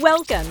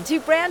Welcome to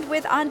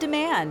Brandwidth On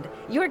Demand,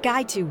 your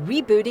guide to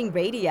rebooting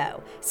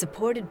radio,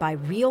 supported by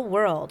Real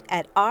World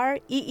at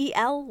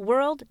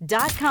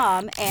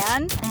reelworld.com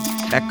and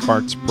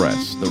Eckhartz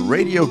Press, the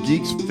radio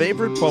geek's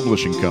favorite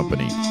publishing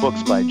company.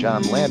 Books by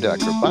John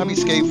Landecker, Bobby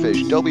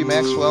Scapefish, Dobie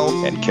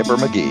Maxwell, and Kipper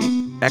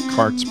McGee.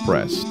 Eckhartz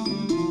Press.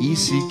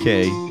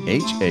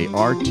 ECKHARTZ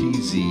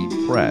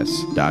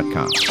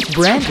Press.com.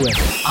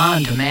 Brandwidth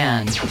On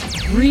Demand.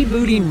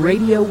 Rebooting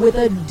radio with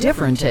a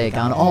different take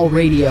on all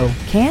radio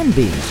can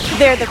be.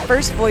 they're the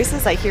first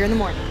voices I hear in the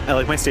morning. I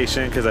like my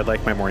station because I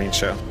like my morning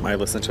show. I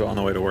listen to it on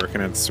the way to work,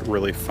 and it's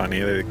really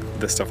funny,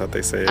 the stuff that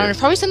they say. I don't know,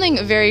 probably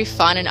something very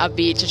fun and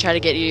upbeat to try to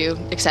get you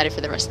excited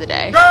for the rest of the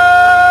day.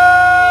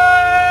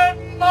 Good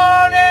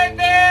morning,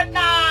 Vietnam!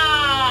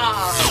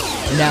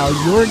 Now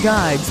your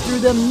guides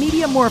through the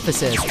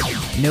Mediamorphosis.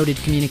 Noted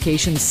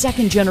communications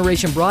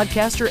second-generation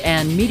broadcaster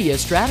and media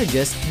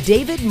strategist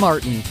David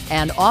Martin,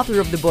 and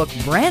author of the book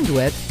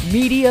Brandwidth,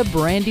 media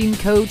branding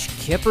coach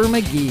Kipper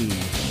McGee.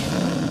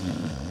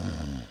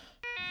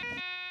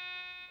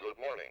 Good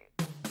morning.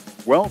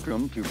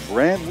 Welcome to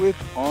Brandwidth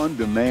On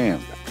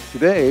Demand.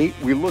 Today,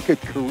 we look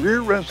at career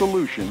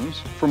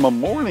resolutions from a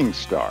morning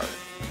star.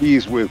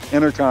 He's with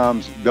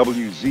Entercom's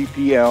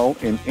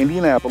WZPL in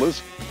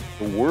Indianapolis,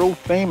 the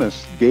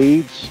world-famous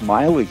Dave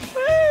Smiley.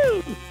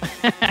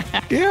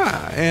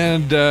 Yeah,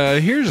 and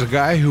here's a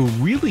guy who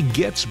really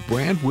gets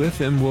Brandwidth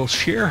and will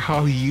share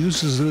how he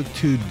uses it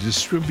to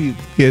distribute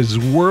his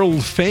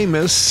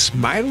world-famous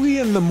Smiley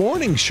in the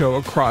Morning show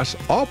across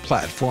all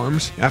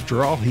platforms.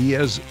 After all, he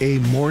is a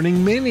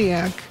morning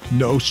maniac,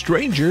 no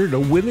stranger to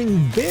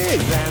winning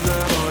big.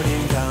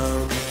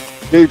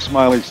 Dave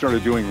Smiley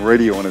started doing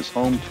radio in his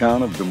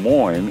hometown of Des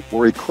Moines,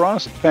 where he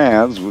crossed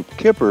paths with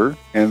Kipper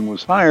and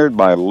was hired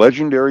by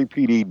legendary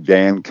PD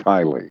Dan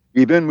Kiley.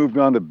 He then moved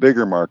on to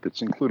bigger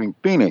markets, including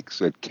Phoenix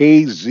at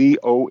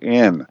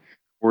KZON,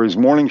 where his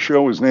morning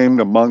show was named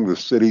among the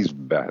city's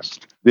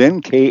best.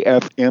 Then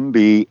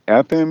KFMB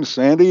FM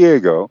San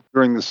Diego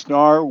during the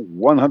Star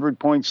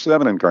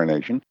 100.7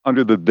 incarnation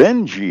under the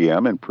then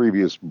GM and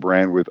previous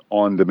Brandwidth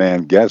On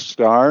Demand guest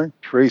star,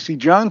 Tracy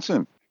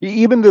Johnson. He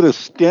even did a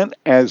stint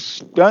as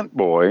stunt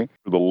boy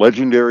for the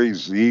legendary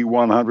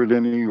Z100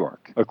 in New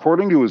York.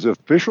 According to his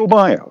official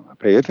bio,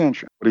 pay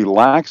attention, what he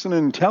lacks in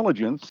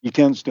intelligence, he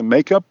tends to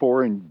make up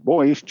for in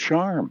boyish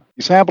charm.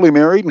 He's happily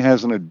married and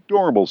has an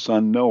adorable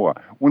son, Noah.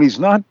 When he's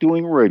not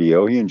doing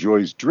radio, he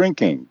enjoys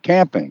drinking,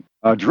 camping,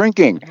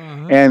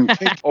 and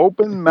take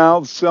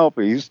open-mouthed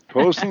selfies,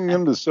 posting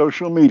them to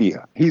social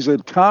media. He's a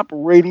top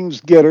ratings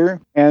getter,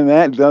 and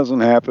that doesn't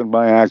happen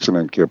by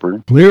accident,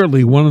 Kipper.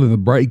 Clearly one of the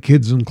bright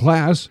kids in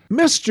class.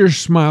 Mr.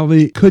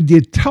 Smiley, could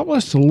you tell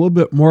us a little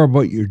bit more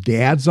about your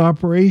dad's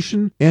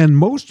operation? And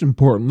most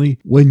importantly,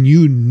 when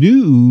you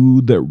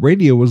knew that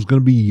radio was going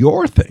to be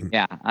your thing?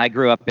 Yeah, I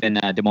grew up in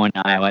Des Moines,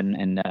 Iowa,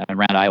 and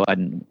around Iowa,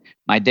 and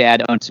my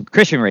dad owned some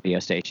Christian radio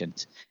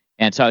stations.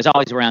 And so I was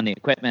always around the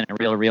equipment and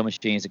reel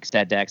machines, and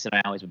cassette decks, and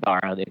I always would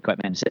borrow the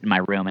equipment and sit in my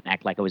room and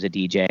act like I was a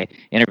DJ,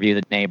 interview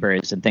the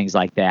neighbors and things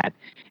like that.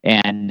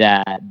 And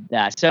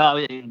so I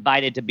was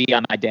invited to be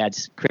on my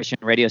dad's Christian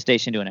radio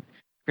station doing a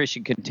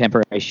Christian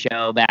contemporary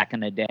show back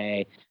in the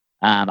day.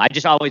 I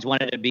just always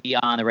wanted to be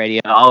on the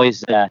radio,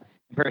 always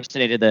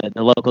impersonated the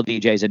local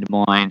DJs in Des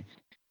Moines.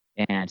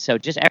 And so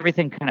just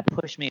everything kind of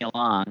pushed me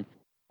along.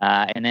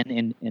 And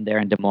then in there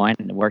in Des Moines,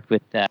 and worked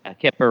with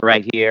Kipper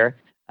right here.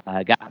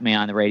 Got me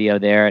on the radio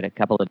there at a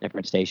couple of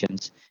different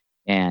stations,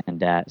 and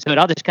so it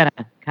all just kind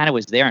of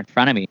was there in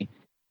front of me.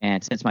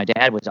 And since my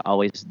dad was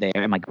always there,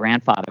 and my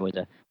grandfather was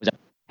a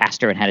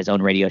pastor and had his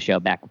own radio show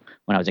back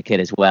when I was a kid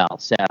as well,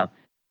 so it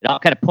all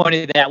kind of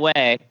pointed that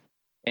way.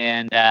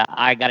 And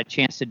I got a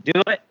chance to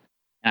do it,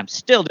 and I'm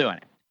still doing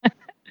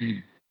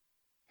it.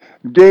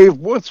 Dave,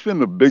 what's been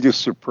the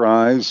biggest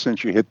surprise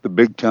since you hit the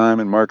big time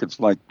in markets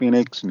like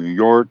Phoenix, New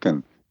York,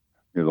 and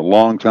you're the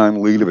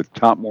longtime lead of a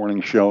top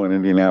morning show in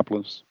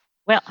Indianapolis?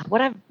 Well,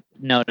 what I've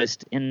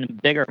noticed in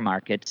bigger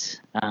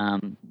markets,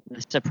 the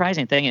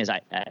surprising thing is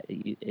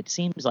it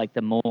seems like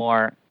the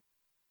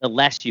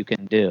less you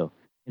can do.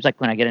 It's like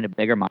when I get into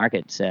bigger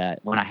markets,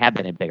 when I have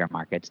been in bigger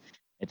markets,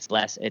 it's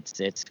less.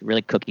 It's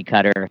really cookie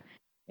cutter,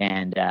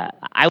 and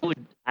I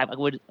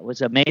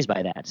was amazed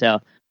by that.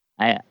 So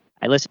I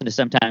listen to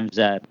sometimes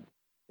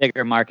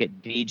bigger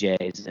market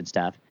DJs and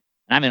stuff.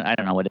 I mean, I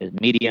don't know what it is,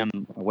 Medium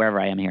or wherever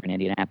I am here in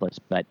Indianapolis,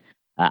 but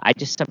I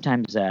just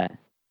sometimes I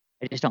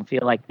just don't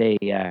feel like they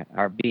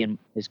are being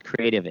as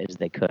creative as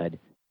they could.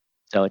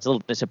 So it's a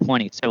little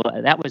disappointing. So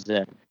that was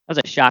a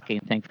shocking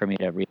thing for me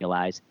to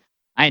realize.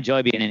 I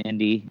enjoy being in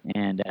Indy,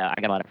 and I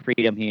got a lot of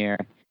freedom here,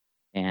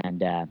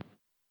 and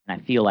I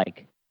feel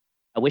like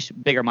I wish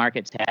bigger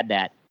markets had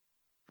that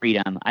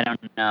freedom. I don't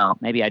know.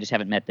 Maybe I just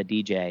haven't met the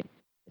DJ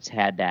that's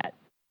had that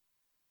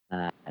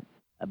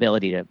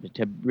ability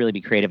to really be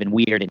creative and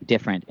weird and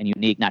different and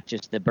unique, not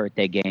just the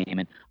birthday game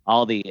and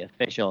all the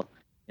official,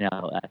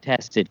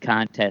 tested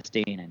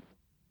contesting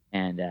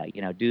and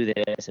do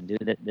this and do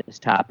this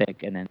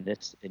topic and then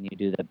this and you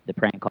do the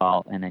prank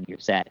call and then you're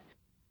set.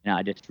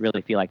 I just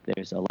really feel like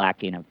there's a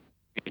lacking of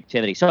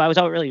creativity. So I was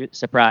really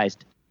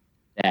surprised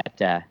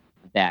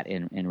that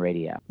in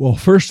radio. Well,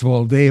 first of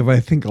all, Dave, I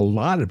think a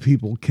lot of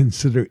people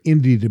consider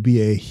Indy to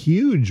be a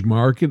huge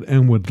market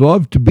and would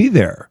love to be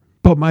there.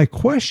 But my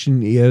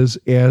question is,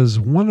 as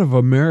one of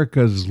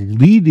America's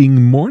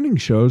leading morning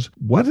shows,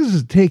 what does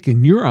it take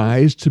in your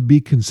eyes to be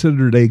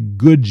considered a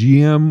good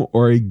GM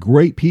or a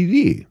great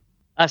PD?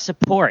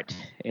 Support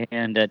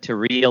and to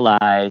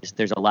realize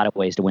there's a lot of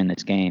ways to win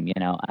this game. You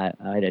know, I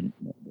had a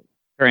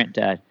current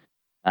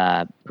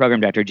program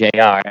director, JR.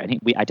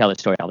 I tell this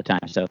story all the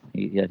time, so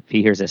if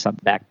he hears this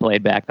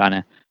played back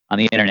on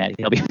the internet,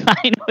 he'll be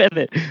fine with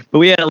it. But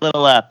we had a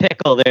little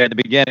pickle there at the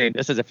beginning.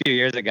 This is a few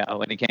years ago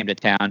when he came to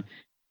town,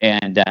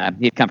 and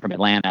he'd come from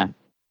Atlanta,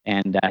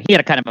 and he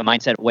had a kind of a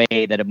mindset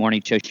way that a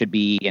morning show should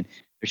be, and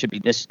there should be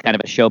this kind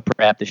of a show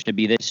prep. There should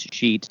be this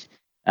sheet.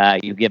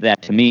 You give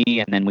that to me,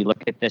 and then we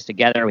look at this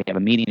together. We have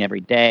a meeting every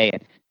day,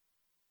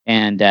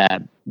 and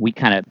we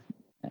kind of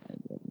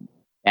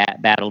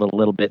battled a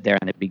little bit there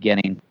in the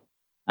beginning.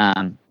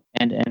 And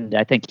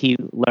I think he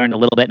learned a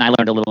little bit, and I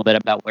learned a little bit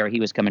about where he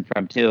was coming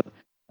from too,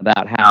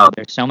 about how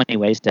there's so many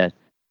ways to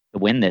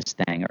win this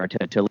thing, or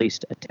to at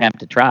least attempt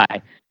to try.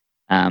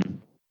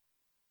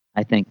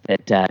 I think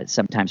that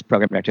sometimes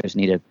program directors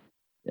need to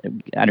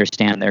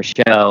understand their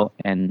show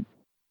and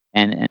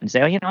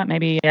say, oh, you know what,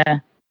 maybe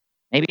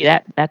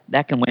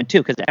that can win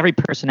too, because every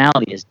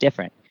personality is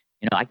different.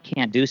 You know, I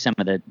can't do some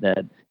of the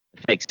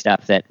fake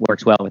stuff that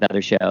works well with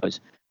other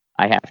shows.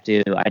 I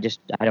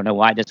don't know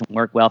why it doesn't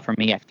work well for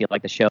me. I feel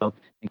like the show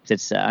thinks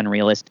it's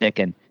unrealistic,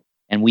 and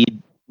we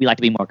like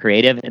to be more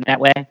creative in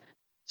that way.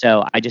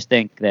 So I just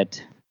think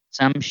that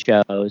some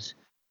shows,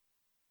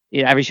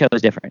 every show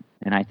is different,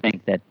 and I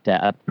think that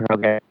a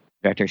program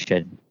director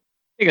should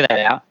figure that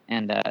out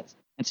and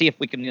see if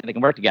they can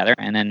work together,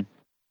 and then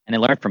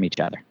learn from each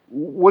other.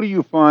 What do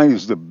you find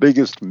is the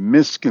biggest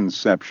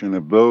misconception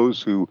of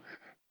those who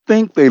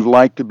think they'd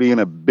like to be in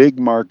a big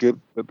market,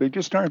 but they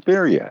just aren't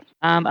there yet?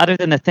 Other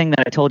than the thing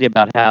that I told you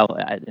about how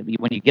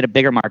when you get a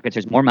bigger market,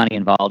 there's more money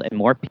involved and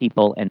more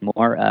people and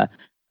more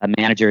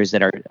managers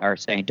that are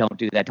saying, don't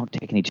do that, don't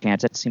take any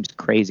chance. That seems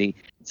crazy.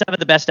 Some of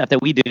the best stuff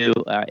that we do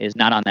is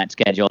not on that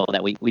schedule,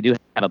 that we do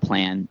have a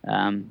plan.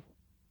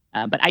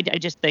 But I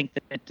just think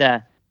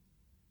that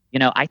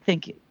I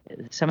think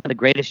some of the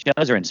greatest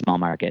shows are in small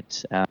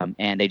markets,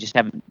 and they just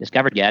haven't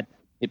discovered yet.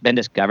 They've been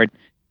discovered.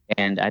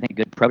 And I think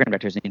good program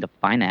directors need to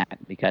find that,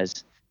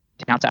 because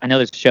I know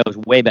there's shows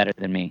way better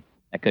than me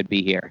that could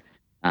be here,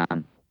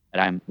 but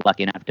I'm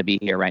lucky enough to be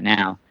here right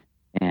now.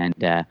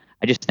 And I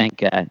just think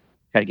try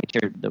to get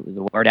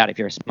the word out. If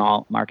you're a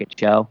small market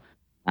show,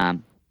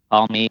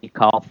 call me,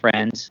 call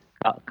friends,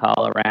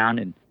 call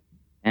around,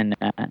 and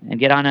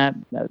get on a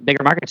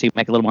bigger market so you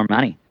make a little more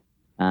money,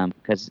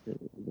 because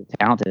the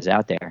talent is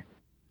out there.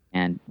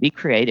 And be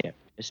creative.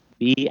 Just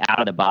be out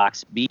of the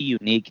box. Be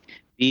unique.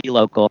 Be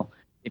local.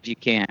 If you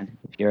can,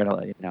 if you're,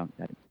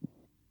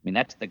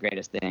 that's the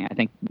greatest thing. I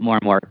think more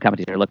and more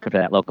companies are looking for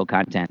that local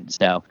content.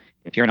 So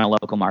if you're in a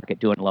local market,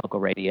 doing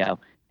local radio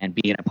and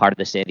being a part of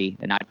the city,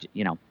 and not,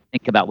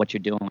 think about what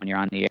you're doing when you're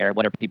on the air.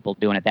 What are people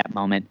doing at that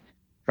moment?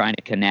 Trying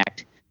to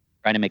connect,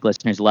 trying to make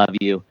listeners love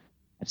you.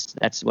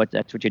 That's what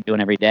you're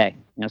doing every day.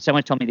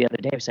 Someone told me the other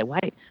day, I said, why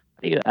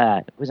do you,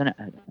 was in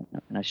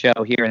a show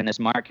here in this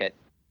market,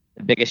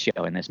 the biggest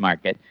show in this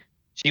market.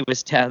 She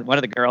was one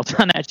of the girls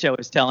on that show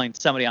was telling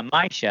somebody on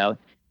my show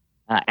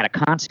at a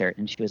concert,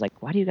 and she was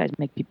like, "Why do you guys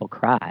make people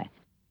cry?"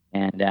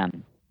 And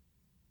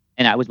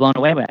I was blown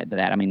away by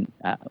that. I mean,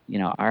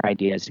 our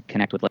idea is to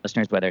connect with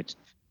listeners, whether it's,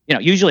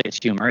 usually it's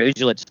humor,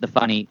 usually it's the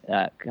funny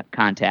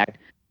contact.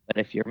 But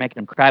if you're making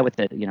them cry with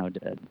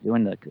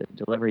doing the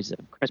deliveries of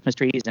Christmas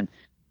trees and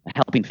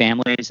helping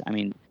families, I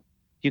mean,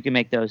 if you can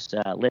make those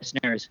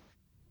listeners.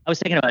 I was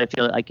thinking about it,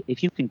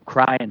 if you can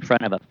cry in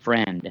front of a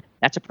friend,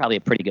 that's probably a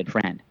pretty good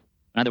friend.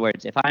 In other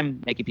words, if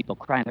I'm making people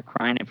cry and they're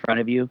crying in front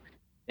of you,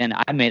 then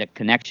I made a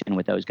connection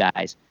with those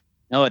guys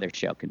no other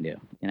show can do.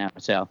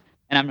 So,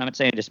 and I'm not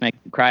saying just make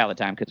them cry all the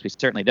time, because we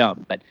certainly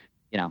don't, but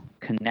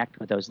connect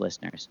with those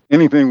listeners.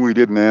 Anything we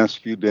didn't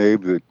ask you,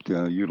 Dave, that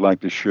you'd like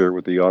to share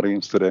with the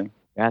audience today?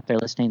 You're out there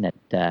listening that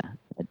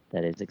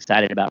is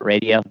excited about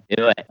radio,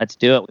 do it. Let's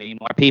do it. We need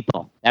more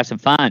people. Have some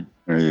fun.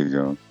 There you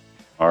go.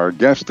 Our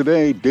guest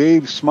today,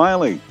 Dave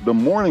Smiley, the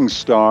morning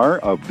star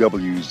of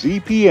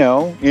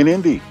WZPL in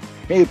Indy.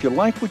 Hey, if you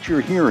like what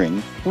you're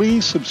hearing,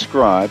 please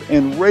subscribe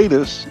and rate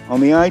us on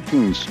the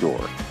iTunes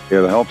Store.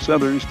 It helps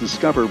others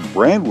discover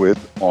Brandwidth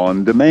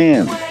on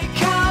demand.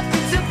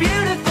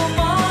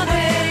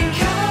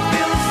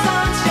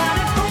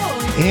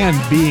 And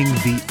being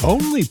the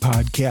only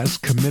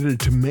podcast committed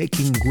to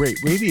making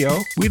great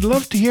radio, we'd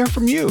love to hear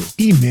from you.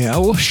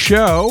 Email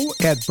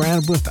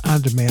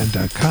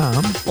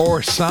show@brandwidthondemand.com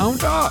or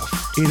sound off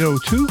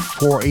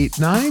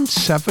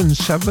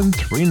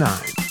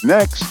 802-489-7739.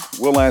 Next,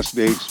 we'll ask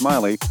Dave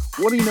Smiley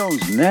what he knows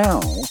now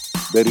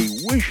that he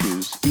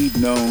wishes he'd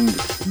known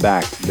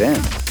back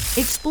then.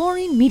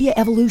 Exploring media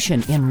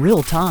evolution in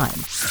real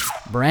time.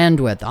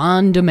 Brandwidth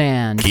On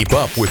Demand. Keep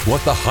up with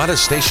what the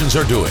hottest stations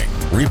are doing.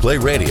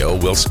 Replay Radio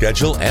will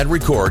schedule and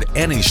record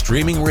any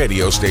streaming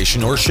radio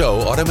station or show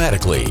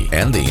automatically.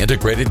 And the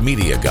Integrated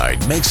Media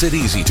Guide makes it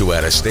easy to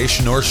add a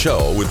station or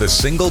show with a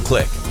single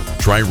click.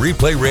 Try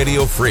Replay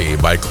Radio free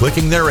by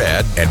clicking their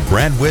ad at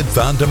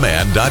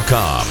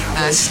BrandwidthOnDemand.com.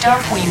 The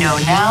stuff we know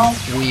now,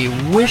 we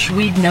wish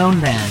we'd known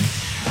then.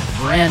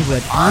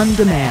 Brandwidth On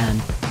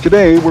Demand.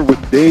 Today, we're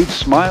with Dave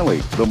Smiley,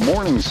 the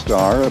morning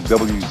star of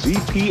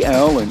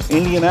WZPL in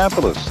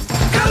Indianapolis.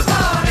 Good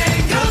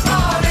morning, good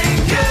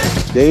morning,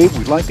 good. Dave,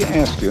 we'd like to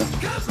ask you,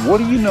 what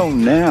do you know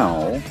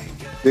now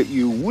that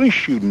you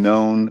wish you'd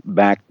known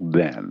back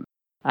then?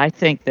 I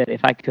think that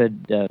if I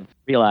could have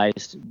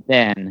realized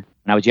then,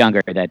 when I was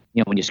younger, that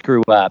when you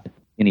screw up,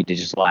 you need to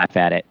just laugh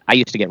at it. I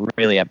used to get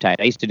really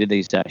uptight. I used to do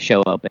these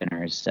show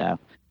openers,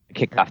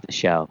 kick off the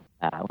show.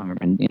 When we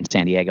were in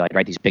San Diego, I'd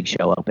write these big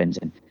show opens,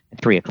 and at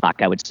 3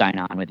 o'clock I would sign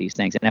on with these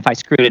things. And if I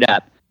screwed it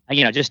up,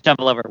 just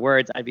stumble over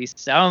words, I'd be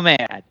so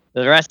mad.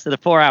 The rest of the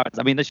 4 hours,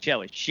 the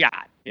show is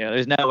shot.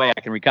 There's no way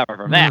I can recover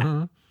from that.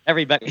 Mm-hmm.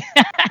 Everybody.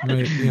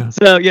 Right, yeah.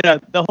 So,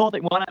 the whole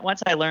thing,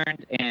 once I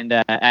learned, and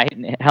I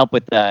helped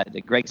with the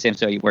Greg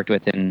Simpson he worked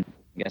with in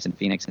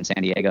Phoenix and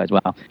San Diego as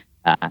well.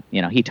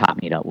 He taught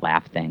me to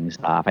laugh things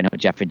off. I know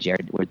Jeff and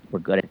Jared were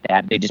good at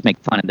that. They just make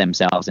fun of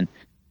themselves. And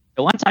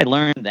so once I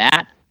learned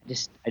that,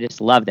 I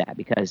just love that,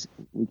 because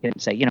we can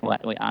say,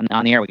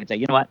 on the air, we can say,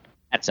 that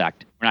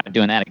sucked. We're not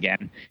doing that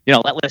again.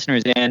 Let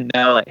listeners in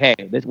know, like, hey,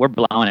 we're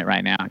blowing it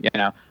right now.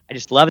 I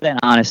just love that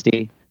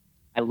honesty.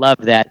 I love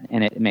that,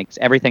 and it makes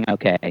everything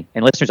okay.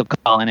 And listeners will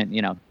call in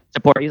and,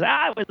 support you.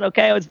 It was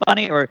okay, it was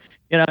funny, or,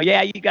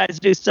 yeah, you guys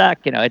do suck.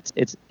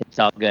 It's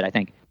all good. I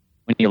think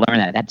when you learn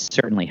that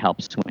certainly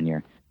helps when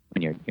you're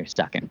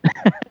sucking.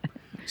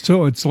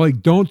 So it's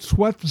like, don't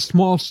sweat the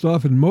small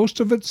stuff, and most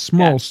of it's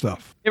small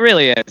stuff. It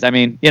really is.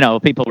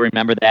 People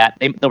remember that.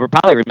 They'll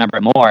probably remember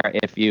it more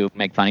if you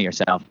make fun of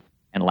yourself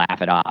and laugh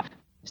it off.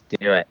 Just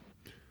do it.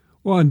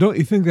 Well, and don't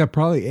you think that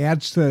probably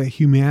adds to the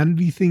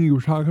humanity thing you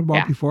were talking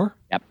about before?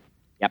 Yep,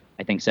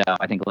 I think so.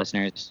 I think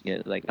listeners,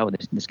 like, oh,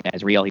 this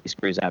guy's real. He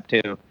screws up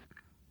too.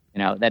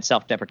 That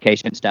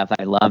self-deprecation stuff,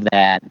 I love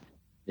that.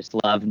 Just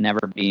love never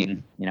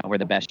being, we're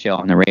the best show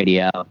on the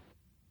radio.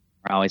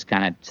 We're always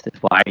kind of,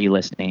 why are you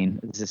listening?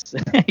 It's just,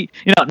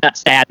 not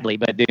sadly,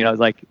 but it's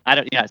like, I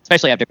don't,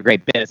 especially after a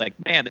great bit, it's like,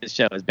 man, this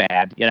show is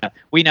bad.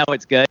 We know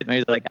it's good. And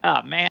it's like,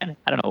 oh man,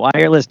 I don't know why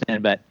you're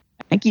listening, but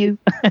thank you.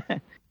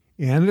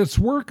 And it's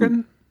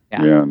working.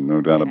 Yeah,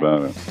 no doubt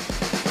about it.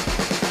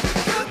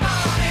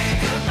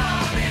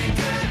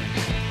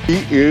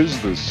 He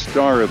is the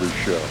star of the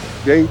show.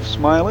 Dave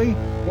Smiley,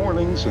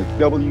 mornings at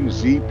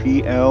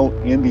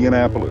WZPL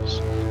Indianapolis.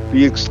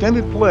 The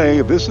extended play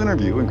of this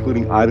interview,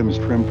 including items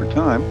trimmed for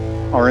time,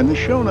 are in the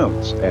show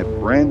notes at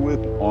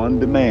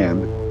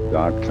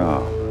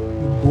BrandwidthOnDemand.com.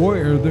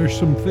 Boy, are there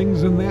some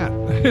things in that.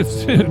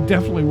 It's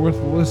definitely worth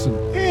a listen.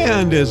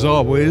 And as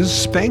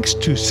always, thanks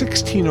to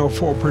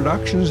 1604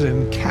 Productions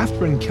and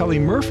Catherine Kelly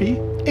Murphy,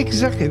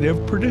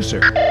 executive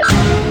producer.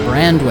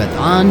 Brandwidth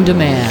On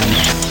Demand.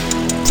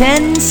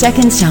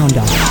 10-second sound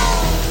off.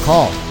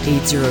 Call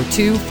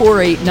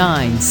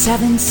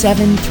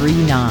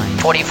 802-489-7739.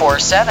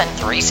 24/7,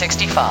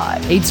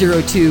 365.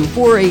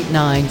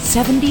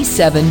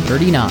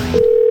 802-489-7739.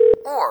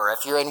 Or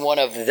if you're in one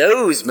of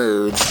those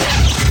moods,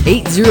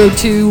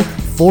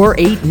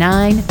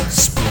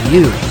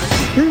 802-489-SPEW.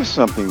 Here's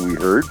something we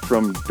heard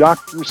from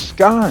Dr.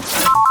 Scott.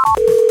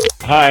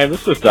 Hi,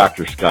 this is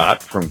Dr.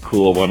 Scott from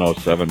Cool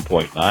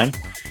 107.9.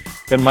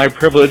 Been my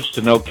privilege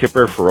to know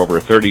Kipper for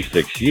over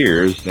 36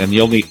 years, and the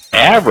only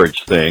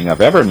average thing I've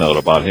ever known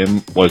about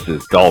him was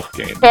his golf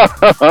game.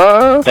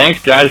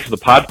 Thanks, guys, for the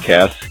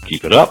podcast.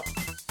 Keep it up.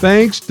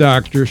 Thanks,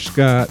 Dr.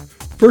 Scott.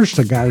 First,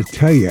 I gotta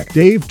tell you,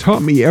 Dave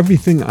taught me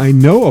everything I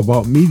know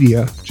about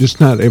media, just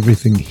not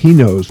everything he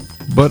knows.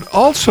 But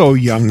also,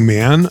 young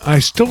man, I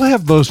still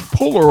have those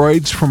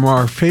Polaroids from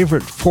our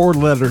favorite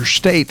four-letter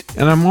state,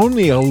 and I'm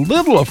only a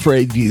little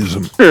afraid to use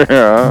them.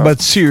 Yeah. But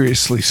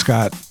seriously,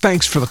 Scott,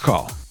 thanks for the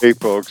call. Hey,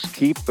 folks,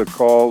 keep the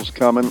calls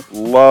coming.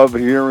 Love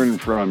hearing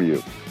from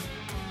you.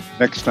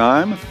 Next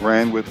time,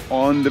 Brandwidth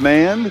On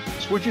Demand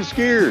switches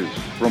gears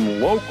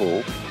from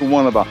local to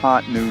one of the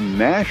hot new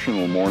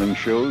national morning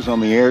shows on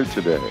the air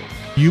today.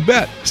 You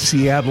bet.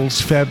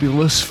 Seattle's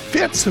fabulous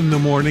Fitz in the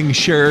Morning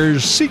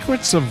shares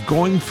secrets of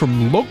going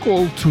from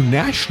local to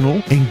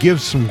national and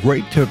gives some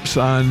great tips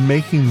on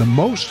making the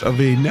most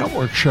of a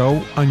network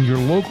show on your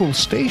local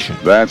station.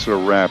 That's a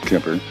wrap,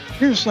 Kipper.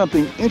 Here's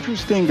something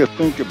interesting to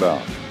think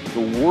about.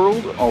 The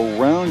world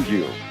around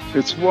you.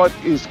 It's what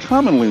is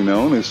commonly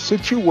known as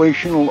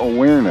situational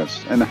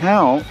awareness and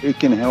how it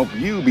can help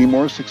you be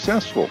more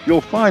successful.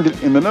 You'll find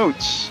it in the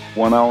notes.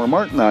 1 hour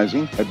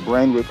Martinizing at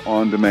Brandwidth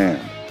On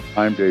Demand.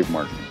 I'm Dave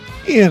Martin.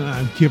 And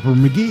I'm Kipper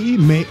McGee.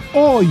 May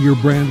all your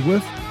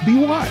Brandwidth be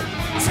wide.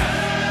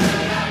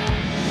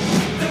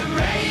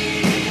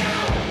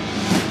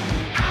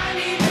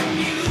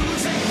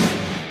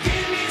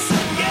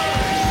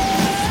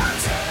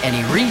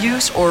 Any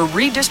reuse or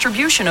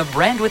redistribution of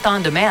Brandwidth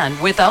On Demand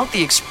without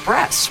the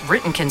express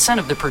written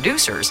consent of the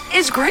producers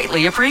is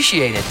greatly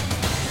appreciated.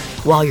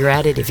 While you're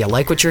at it, if you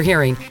like what you're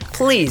hearing,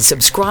 please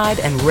subscribe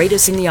and rate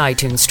us in the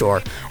iTunes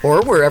Store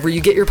or wherever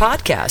you get your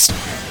podcast.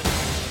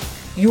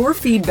 Your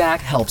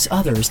feedback helps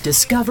others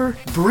discover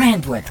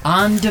Brandwidth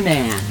On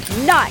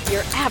Demand. Not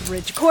your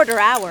average quarter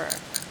hour.